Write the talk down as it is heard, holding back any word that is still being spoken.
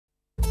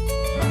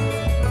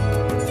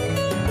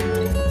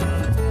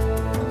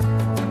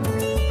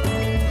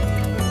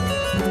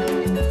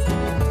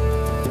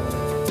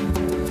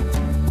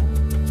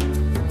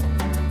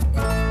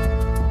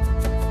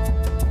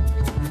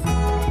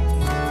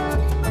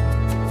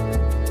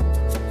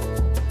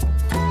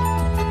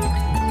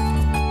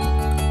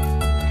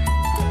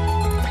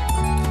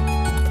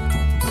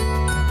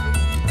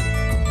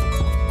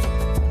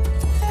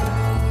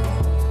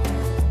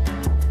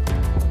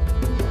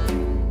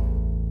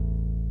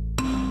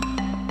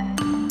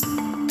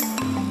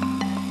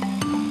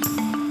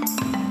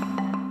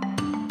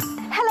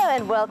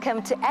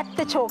welcome to At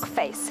the Chalk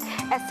Face,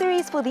 a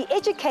series for the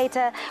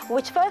educator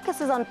which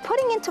focuses on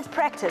putting into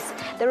practice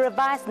the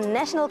revised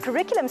national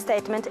curriculum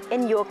statement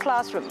in your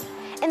classroom.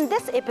 In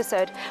this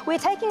episode, we're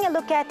taking a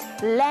look at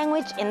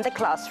language in the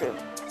classroom.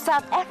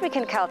 South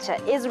African culture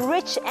is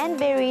rich and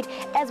varied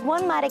as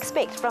one might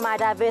expect from our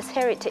diverse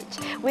heritage.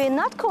 We're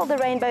not called the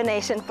Rainbow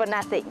Nation for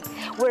nothing.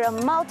 We're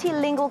a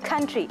multilingual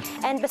country,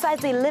 and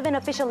besides the 11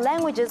 official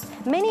languages,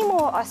 many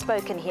more are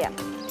spoken here.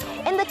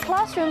 In the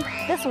classroom,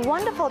 this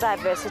wonderful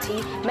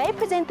diversity may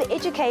present the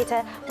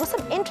educator with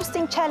some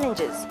interesting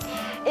challenges.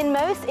 In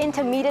most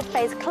intermediate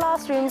phase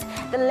classrooms,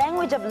 the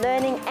language of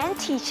learning and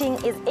teaching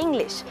is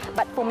English,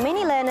 but for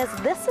many learners,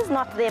 this is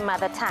not their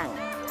mother tongue.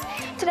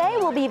 Today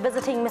we'll be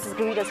visiting Mrs.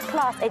 Garida's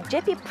class at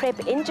Jeppe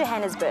Prep in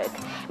Johannesburg.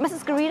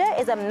 Mrs. Garida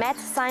is a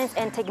maths, science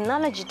and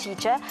technology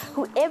teacher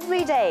who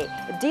every day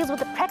deals with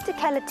the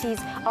practicalities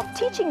of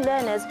teaching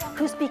learners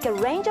who speak a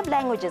range of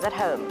languages at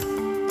home.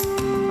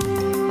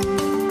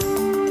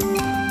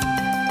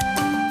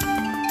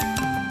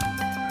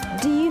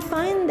 Do you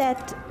find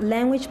that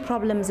language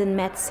problems in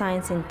maths,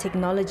 science and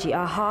technology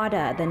are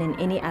harder than in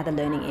any other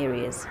learning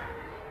areas?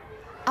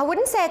 I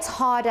wouldn't say it's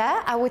harder.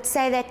 I would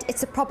say that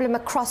it's a problem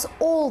across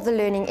all the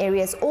learning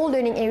areas. All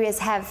learning areas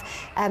have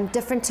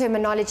different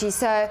terminology.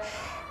 So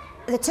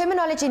the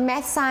terminology in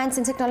math, science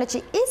and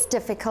technology is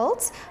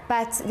difficult,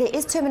 but there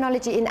is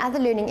terminology in other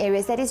learning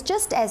areas that is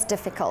just as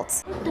difficult.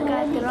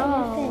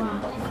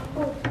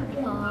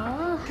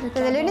 So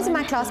the learners in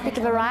my class speak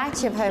a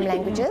variety of home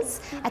languages.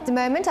 At the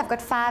moment, I've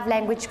got 5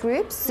 language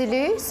groups: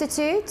 Zulu,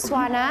 Sotho,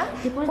 Tswana,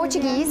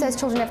 Portuguese, those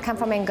children have come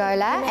from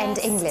Angola, and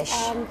English.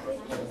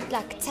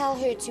 Like tell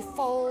her to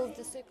fold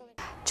the circle.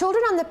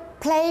 Children on the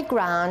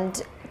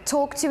playground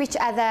talk to each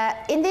other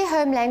in their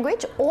home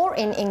language or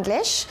in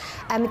English.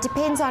 It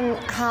depends on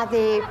how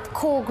their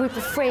core group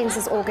of friends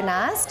is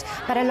organized,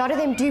 but a lot of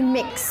them do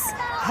mix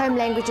home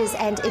languages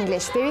and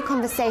English, very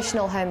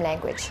conversational home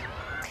language.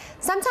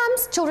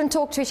 Sometimes children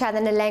talk to each other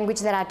in a language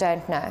that I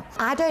don't know.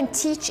 I don't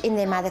teach in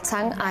their mother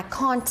tongue, I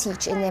can't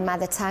teach in their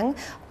mother tongue,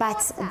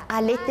 but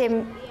I let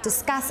them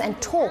discuss and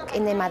talk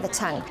in their mother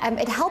tongue.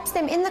 It helps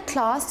them in the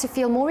class to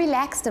feel more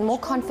relaxed and more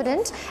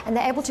confident, and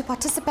they're able to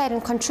participate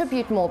and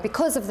contribute more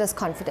because of this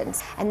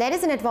confidence. And that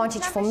is an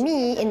advantage for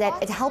me in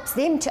that it helps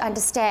them to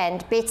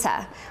understand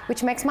better,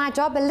 which makes my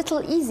job a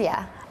little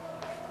easier.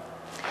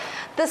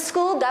 The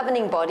school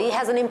governing body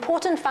has an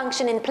important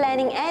function in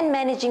planning and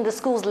managing the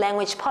school's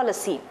language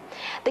policy.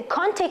 The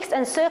context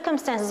and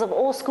circumstances of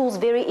all schools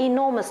vary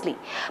enormously,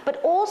 but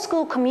all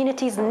school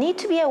communities need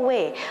to be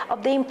aware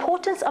of the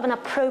importance of an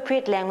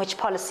appropriate language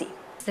policy.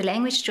 The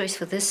language choice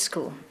for this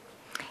school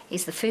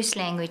is the first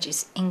language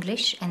is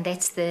English, and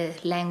that's the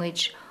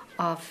language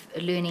of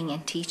learning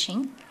and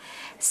teaching.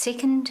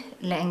 Second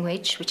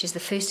language, which is the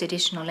first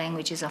additional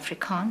language, is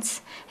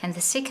Afrikaans, and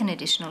the second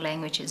additional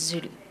language is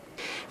Zulu.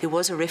 There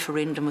was a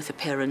referendum with the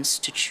parents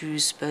to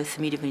choose both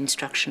the medium of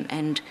instruction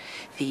and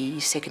the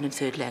second and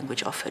third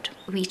language offered.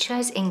 We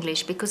chose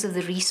English because of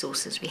the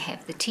resources we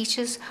have. The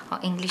teachers are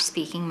English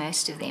speaking,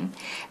 most of them.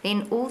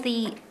 Then all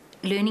the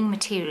learning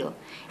material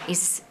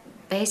is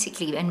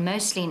basically and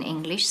mostly in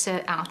English,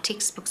 so our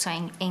textbooks are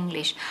in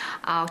English,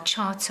 our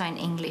charts are in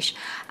English,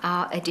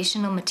 our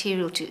additional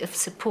material to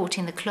support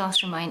in the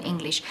classroom are in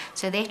English,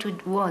 so that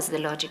was the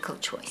logical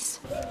choice.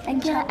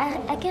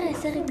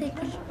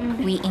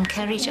 We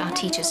encourage our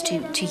teachers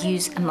to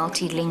use a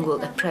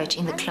multilingual approach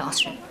in the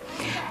classroom,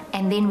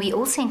 and then we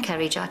also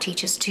encourage our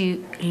teachers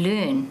to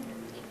learn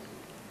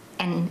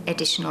an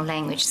additional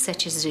language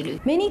such as Zulu.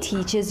 Many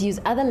teachers use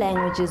other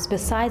languages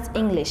besides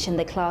English in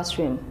the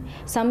classroom.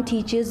 Some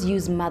teachers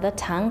use mother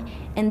tongue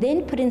and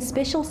then put in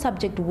special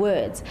subject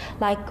words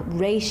like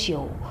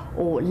ratio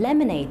or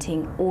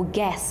laminating or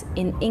gas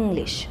in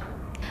English.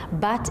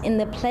 But in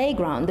the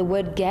playground, the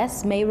word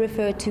gas may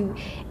refer to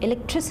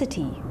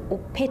electricity or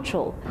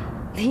petrol.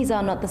 These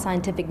are not the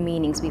scientific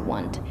meanings we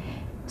want.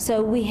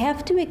 So we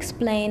have to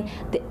explain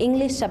the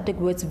English subject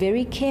words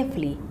very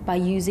carefully by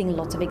using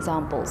lots of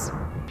examples.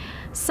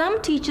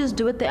 Some teachers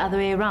do it the other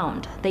way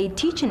around. They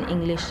teach in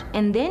English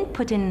and then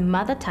put in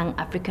mother tongue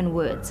African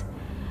words.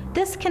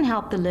 This can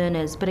help the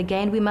learners, but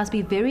again, we must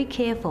be very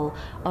careful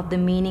of the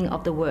meaning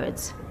of the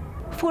words.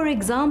 For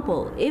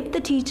example, if the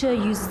teacher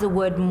uses the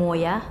word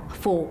moya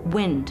for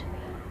wind,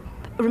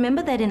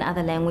 remember that in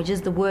other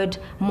languages, the word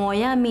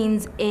moya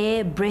means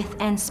air, breath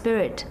and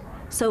spirit.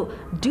 So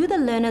do the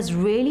learners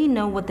really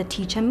know what the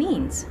teacher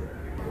means?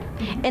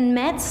 In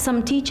maths,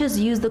 some teachers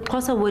use the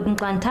Xhosa word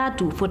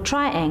nqantatu for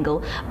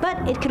triangle, but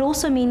it could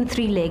also mean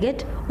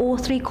 3-legged or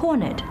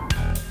 3-cornered.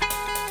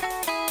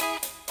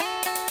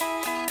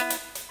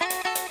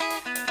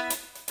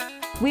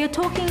 We are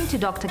talking to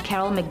Dr.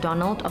 Carol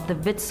McDonald of the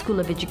Wits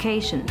School of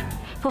Education.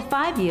 For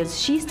 5 years,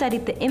 she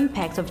studied the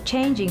impact of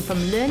changing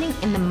from learning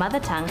in the mother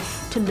tongue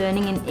to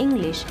learning in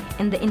English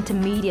in the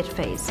intermediate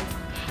phase.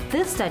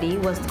 This study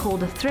was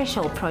called the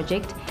Threshold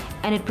Project,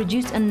 and it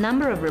produced a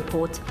number of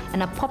reports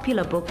and a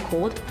popular book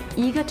called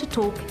Eager to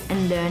Talk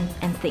and Learn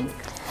and Think.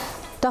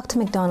 Dr.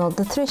 McDonald,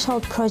 the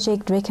Threshold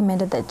Project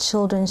recommended that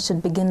children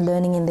should begin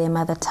learning in their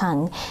mother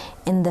tongue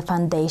in the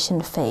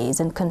foundation phase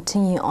and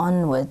continue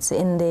onwards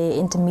in the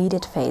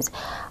intermediate phase.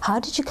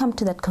 How did you come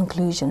to that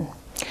conclusion?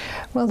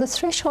 Well, the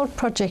Threshold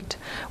Project,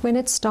 when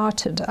it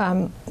started,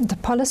 the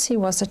policy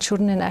was that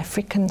children in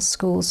African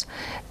schools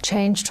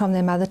changed from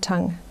their mother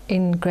tongue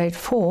in grade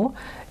 4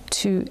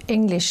 to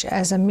English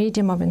as a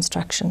medium of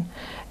instruction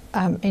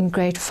in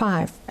grade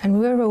 5.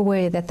 And we were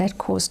aware that that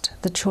caused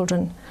the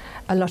children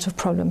a lot of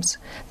problems.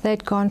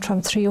 They'd gone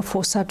from 3 or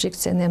 4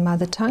 subjects in their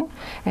mother tongue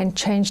and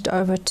changed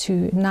over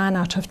to 9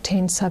 out of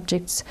 10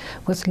 subjects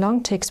with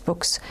long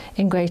textbooks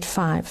in grade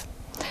 5.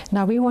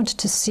 Now, we wanted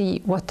to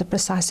see what the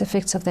precise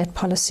effects of that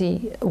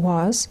policy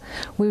was.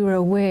 We were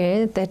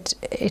aware that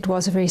it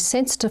was a very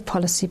sensitive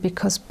policy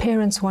because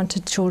parents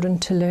wanted children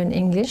to learn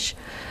English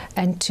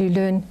and to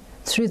learn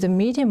through the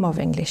medium of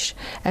English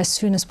as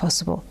soon as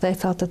possible. They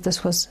felt that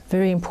this was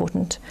very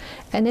important.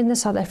 And in the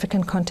South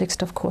African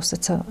context, of course,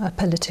 it's a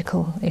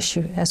political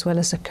issue as well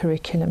as a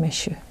curriculum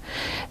issue.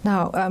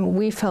 Now,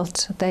 we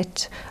felt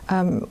that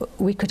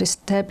we could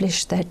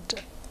establish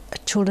that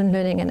children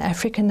learning an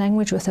African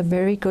language with a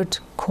very good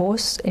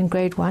course in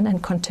grade 1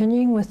 and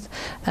continuing with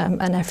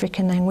an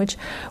African language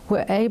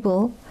were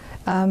able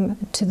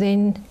to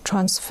then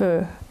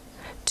transfer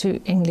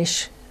to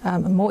English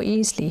more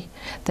easily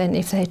than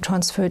if they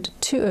transferred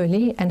too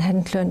early and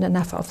hadn't learned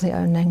enough of their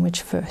own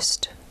language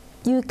first.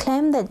 You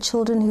claim that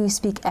children who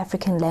speak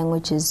African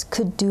languages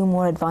could do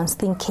more advanced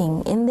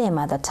thinking in their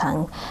mother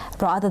tongue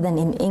rather than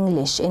in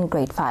English in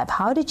grade 5.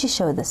 How did you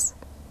show this?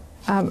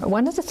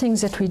 One of the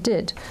things that we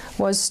did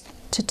was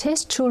to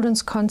test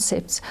children's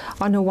concepts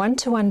on a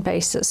one-to-one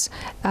basis.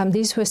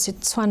 These were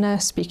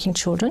Setswana speaking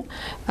children.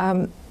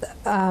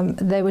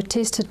 They were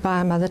tested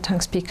by a mother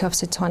tongue speaker of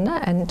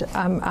Setswana, and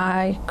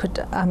I could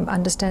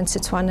understand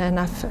Setswana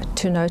enough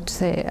to note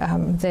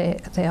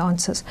their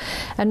answers.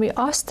 And we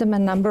asked them a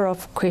number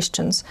of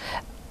questions,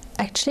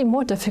 actually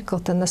more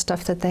difficult than the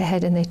stuff that they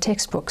had in their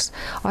textbooks.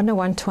 On a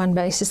one-to-one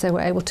basis, they were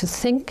able to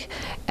think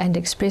and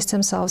express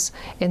themselves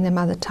in their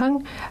mother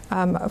tongue.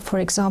 For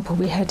example,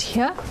 we had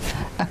here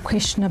a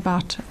question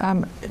about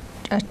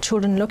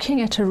children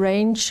looking at a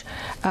range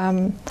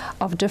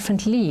of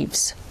different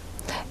leaves.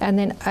 And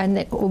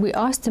then we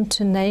asked them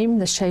to name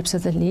the shapes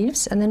of the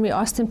leaves, and then we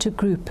asked them to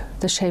group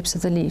the shapes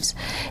of the leaves.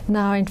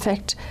 Now, in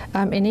fact,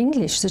 in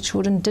English, the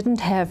children didn't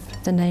have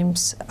the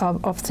names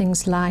of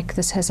things like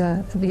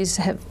these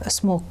have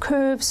small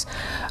curves,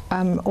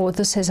 or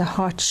this has a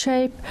heart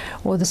shape,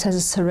 or this has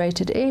a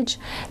serrated edge.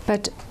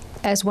 But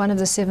as one of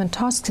the 7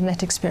 tasks in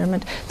that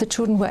experiment, the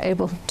children were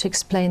able to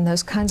explain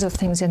those kinds of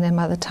things in their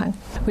mother tongue.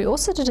 We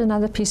also did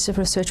another piece of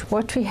research.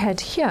 What we had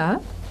here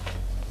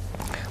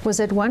was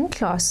that one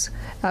class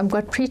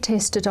got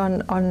pre-tested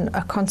on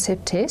a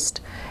concept test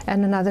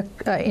and another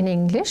in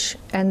English,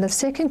 and the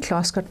second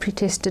class got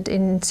pre-tested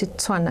in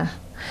Setswana.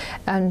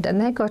 And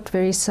they got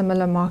very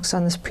similar marks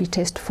on this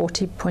pre-test,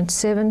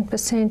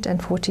 40.7%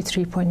 and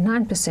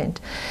 43.9%.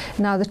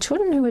 Now, the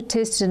children who were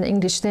tested in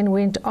English then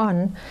went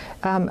on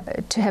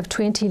to have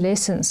 20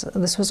 lessons.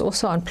 This was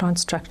also on plant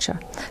structure.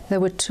 They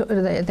were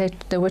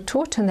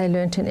taught and they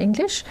learned in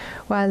English,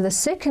 while the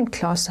second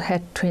class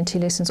had 20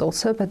 lessons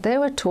also, but they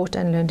were taught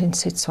and learned in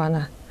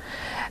Setswana.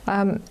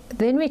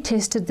 Then we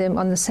tested them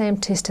on the same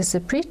test as the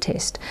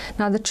pre-test.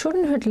 Now, the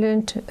children who had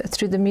learned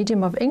through the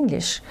medium of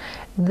English,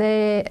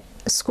 their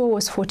score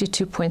was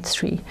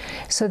 42.3.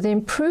 So the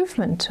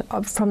improvement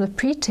from the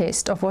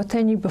pre-test of what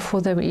they knew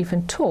before they were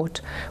even taught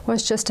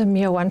was just a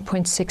mere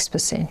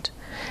 1.6%.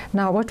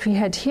 Now, what we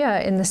had here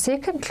in the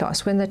second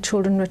class, when the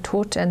children were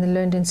taught and they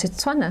learned in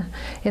Setswana,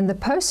 in the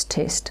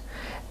post-test,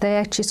 they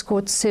actually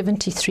scored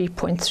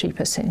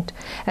 73.3%.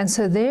 And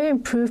so their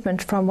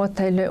improvement from what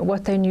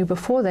they knew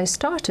before they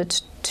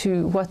started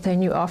to what they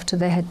knew after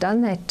they had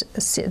done that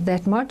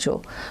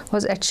module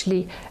was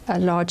actually a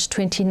large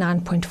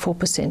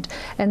 29.4%.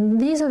 And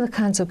these are the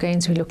kinds of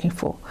gains we're looking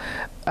for.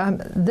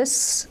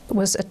 This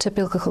was a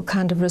typical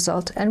kind of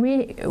result, and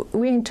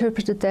we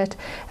interpreted that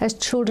as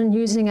children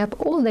using up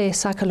all their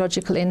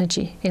psychological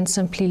energy in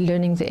simply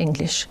learning the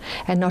English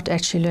and not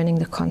actually learning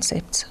the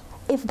concepts.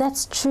 If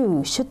that's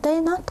true, should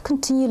they not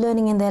continue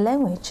learning in their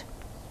language?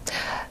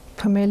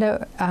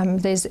 Pamela,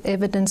 there's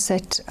evidence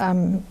that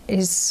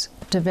is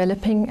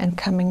developing and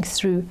coming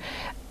through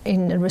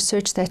in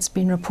research that's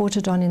been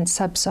reported on in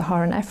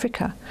sub-Saharan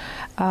Africa,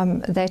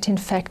 that in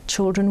fact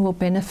children will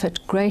benefit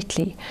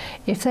greatly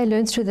if they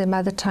learn through their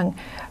mother tongue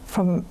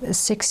from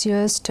 6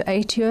 years to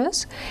 8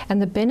 years,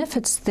 and the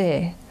benefits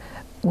there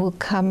will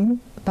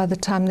come by the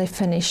time they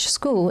finish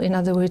school, in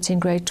other words, in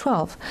grade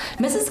 12.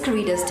 Mrs.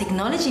 Karida's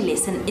technology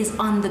lesson is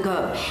on the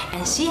go,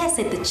 and she has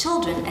set the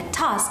children a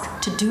task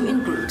to do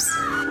in groups.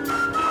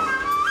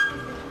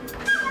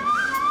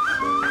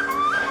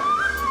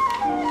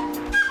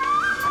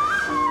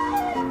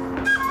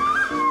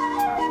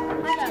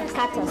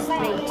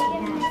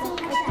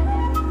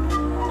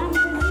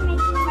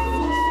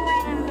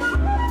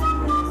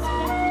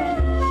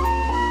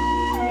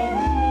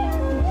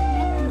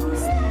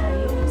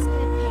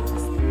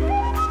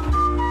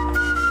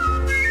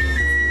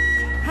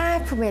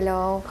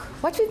 Mpumelelo.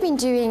 What we've been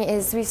doing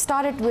is we've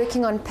started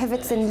working on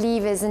pivots and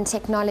levers in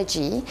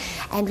technology,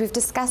 and we've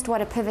discussed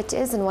what a pivot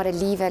is and what a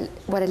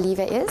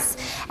lever is.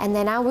 And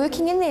they're now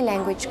working in their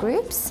language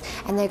groups,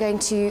 and they're going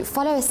to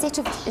follow a set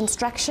of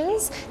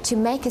instructions to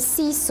make a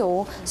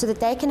seesaw so that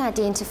they can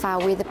identify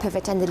where the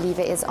pivot and the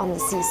lever is on the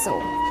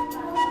seesaw.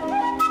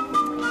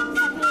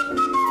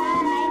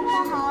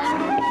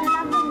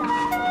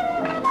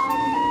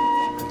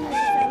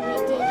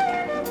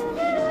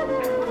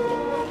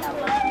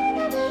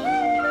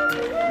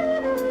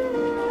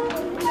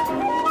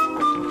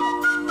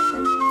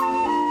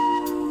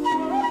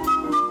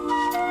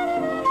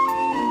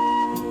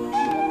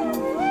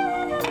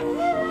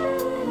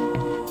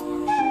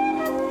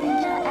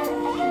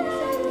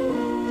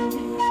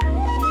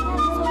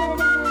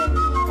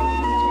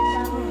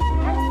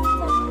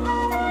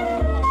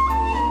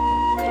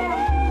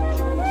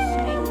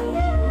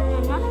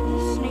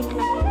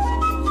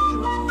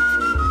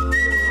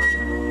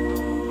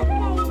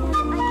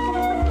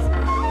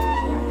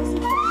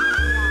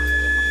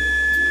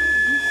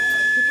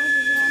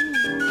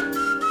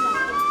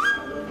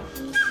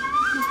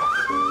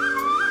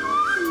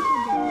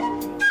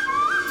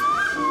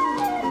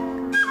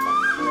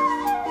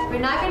 We're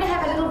now going to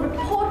have a little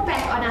report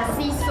back on our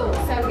seesaw.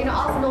 So we're going to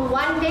ask No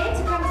One there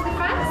to come to the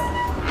front.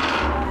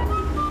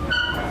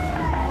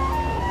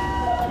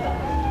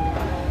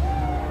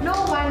 No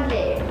One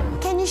there.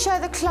 Can you show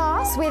the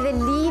class where the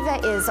lever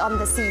is on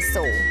the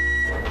seesaw?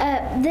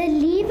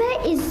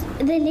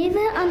 The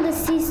lever on the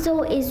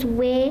seesaw is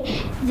where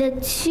the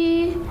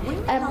two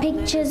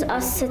pictures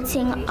are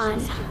sitting on.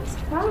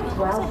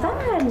 Well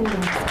done.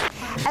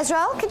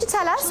 Azrael, could you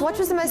tell us what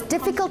was the most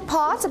difficult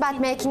part about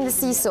making the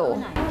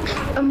seesaw?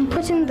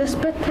 Putting the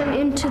split pin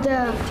into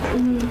the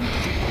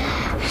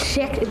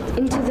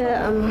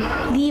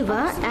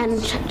lever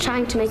and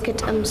trying to make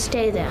it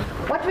stay there.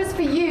 What was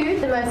for you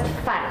the most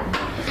fun?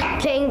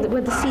 Playing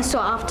with the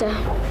seesaw after.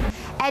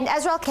 And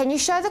Azrael, can you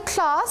show the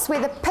class where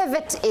the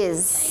pivot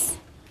is?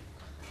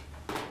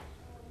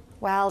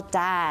 Well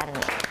done.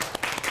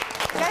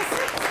 Go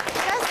sit,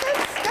 go sit,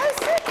 go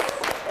sit.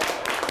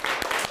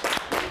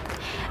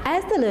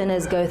 As the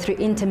learners go through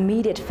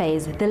intermediate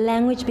phase, the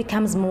language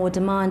becomes more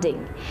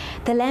demanding.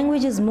 The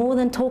language is more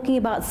than talking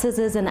about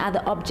scissors and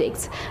other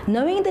objects.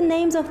 Knowing the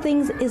names of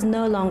things is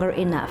no longer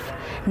enough.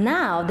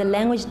 Now the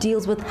language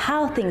deals with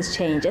how things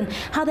change and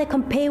how they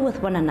compare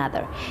with one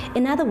another.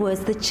 In other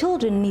words, the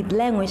children need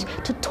language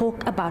to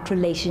talk about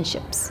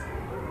relationships.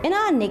 In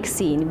our next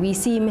scene, we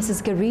see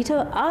Mrs.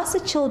 Garito ask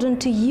the children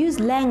to use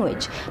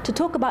language to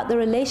talk about the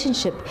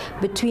relationship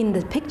between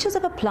the pictures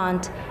of a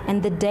plant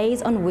and the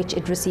days on which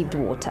it received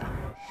water.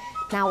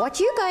 Now what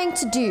you're going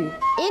to do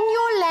in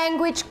your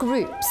language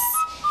groups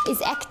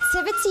is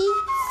activity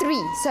 3.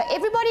 So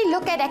everybody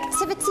look at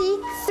activity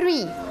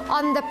 3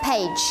 on the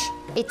page.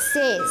 It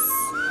says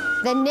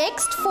the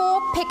next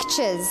 4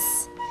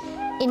 pictures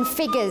in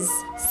figures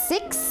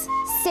 6,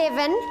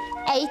 7,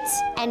 8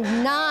 and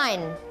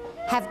 9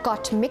 have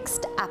got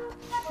mixed up.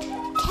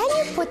 Can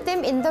you put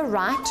them in the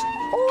right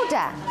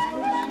order?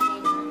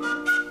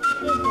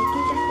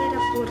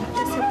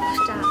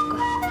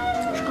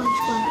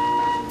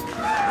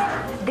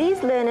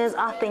 These learners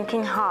are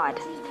thinking hard.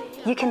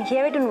 You can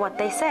hear it in what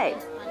they say.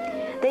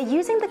 They're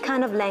using the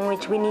kind of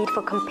language we need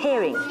for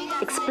comparing,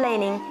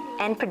 explaining,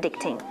 and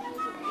predicting.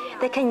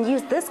 They can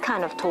use this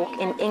kind of talk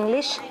in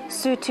English,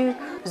 Sotho,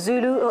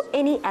 Zulu, or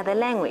any other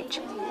language.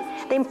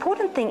 The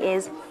important thing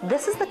is,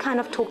 this is the kind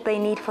of talk they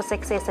need for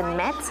success in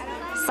maths,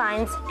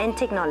 science, and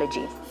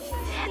technology.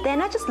 They're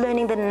not just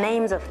learning the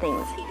names of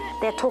things,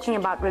 they're talking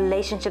about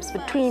relationships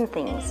between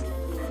things.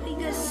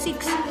 Figure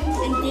 6,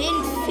 and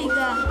then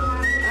figure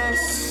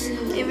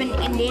 7,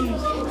 and then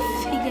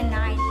figure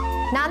 9.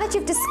 Now that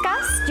you've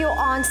discussed your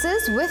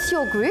answers with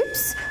your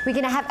groups, we're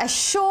going to have a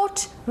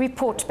short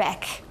report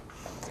back.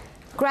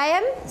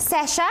 Graham,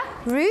 Sasha,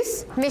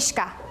 Ruth,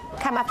 Mishka,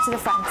 come up to the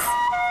front.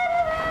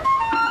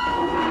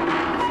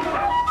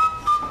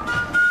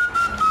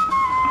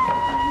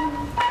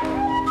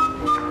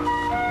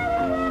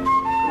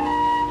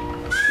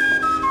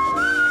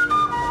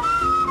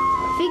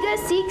 Figure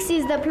 6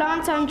 is the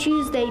plant on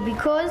Tuesday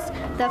because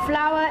the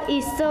flower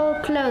is still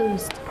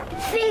closed.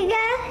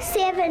 Figure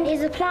 7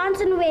 is a plant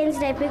on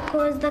Wednesday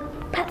because the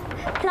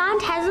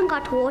plant hasn't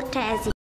got water as yet.